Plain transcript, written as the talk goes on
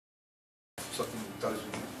fucking does.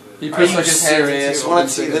 He puts like his hands. Want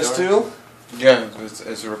to see this too? Yeah,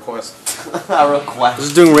 it's a request. A request.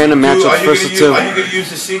 Just doing random matchups first or two. Are you going to use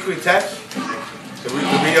the secret text? The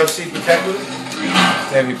Rio secret text with it?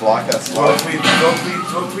 Damn, he blocked that Throw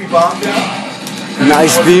slot. three bombs down.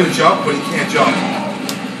 Nice beam. Jump, but he can't jump.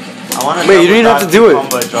 Wait, you don't even have to do it.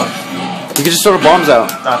 You can just throw the bombs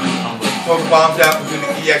out. Throw the bombs out and do the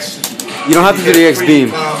EX. You don't have to do the EX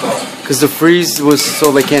beam. Because the freeze was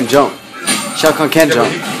so they can't jump. Shao Kahn can't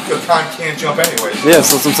jump. Kahn can't jump anyway. Yeah,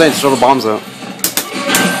 so that's what I'm saying. Just throw the bombs out.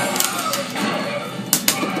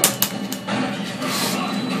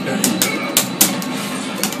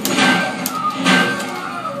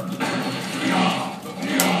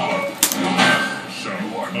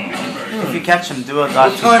 If you catch him, do a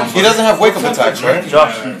dodge. He doesn't have wake up attacks, right?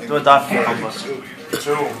 Josh, do a dodge combo.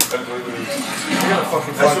 Two. I gotta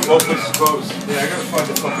fucking find both places closed. Yeah, I gotta find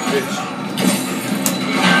the fucking bitch.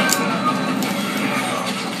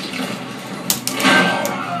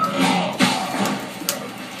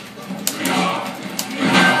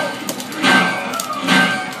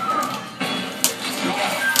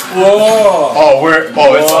 Whoa!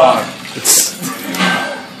 It's on.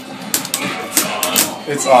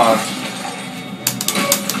 It's on.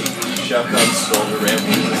 Shotgun soldier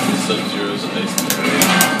rambles into Sub-Zero's face.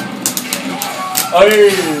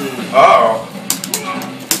 Oh.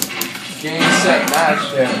 Game, set, match.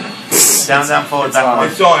 Yeah. Down, forward,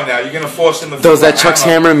 back. It's on now. You're gonna force him to. Does that Chuck's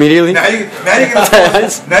hammer immediately? Now you're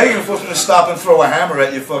gonna force him to stop and throw a hammer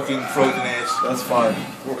at your fucking frozen ass. That's fine.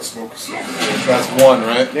 That's one,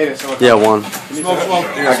 right? Yeah, one.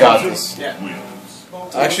 I got this. Yeah.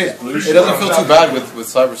 Actually, it doesn't feel too bad with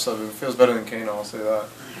Cyber Sub. It feels better than Kahn, I'll say that.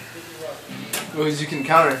 Because you can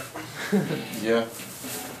counter. Yeah.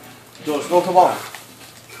 George, go Cabal.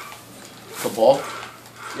 Cabal?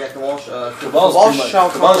 Yeah, Cabal.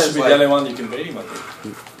 Cabal should be the only one you can beat him, I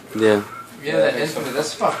think. Yeah. Yeah, that infinite,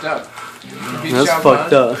 that's fucked up. That's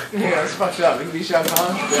fucked up. Yeah, that's fucked up. We can beat Shao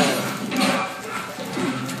Kahn. Yeah.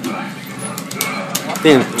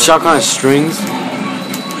 Damn, Shao Kahn has strings.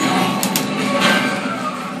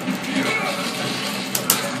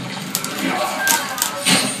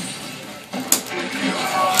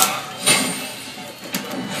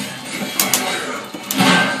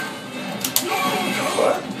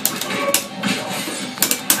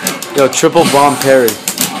 Yo, triple bomb parry.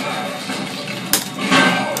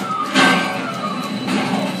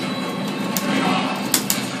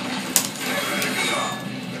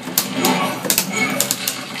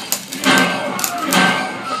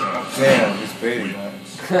 Damn, he's baiting that.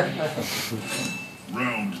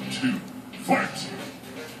 Round 2, fight.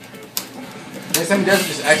 Next time he does it,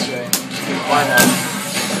 just X-ray. Why not?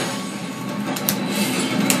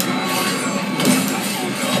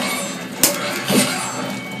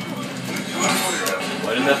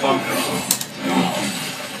 Why didn't that bomb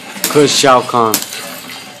Cause Shao Kahn.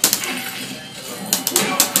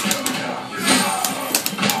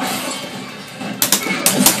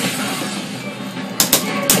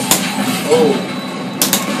 Oh.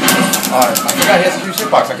 Alright, I forgot he has to do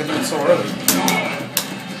shitbox. I could do it so early.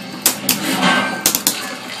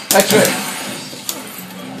 X-ray.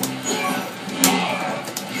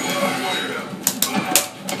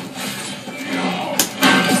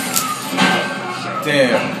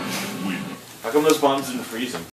 Damn. How come those bombs didn't freeze him?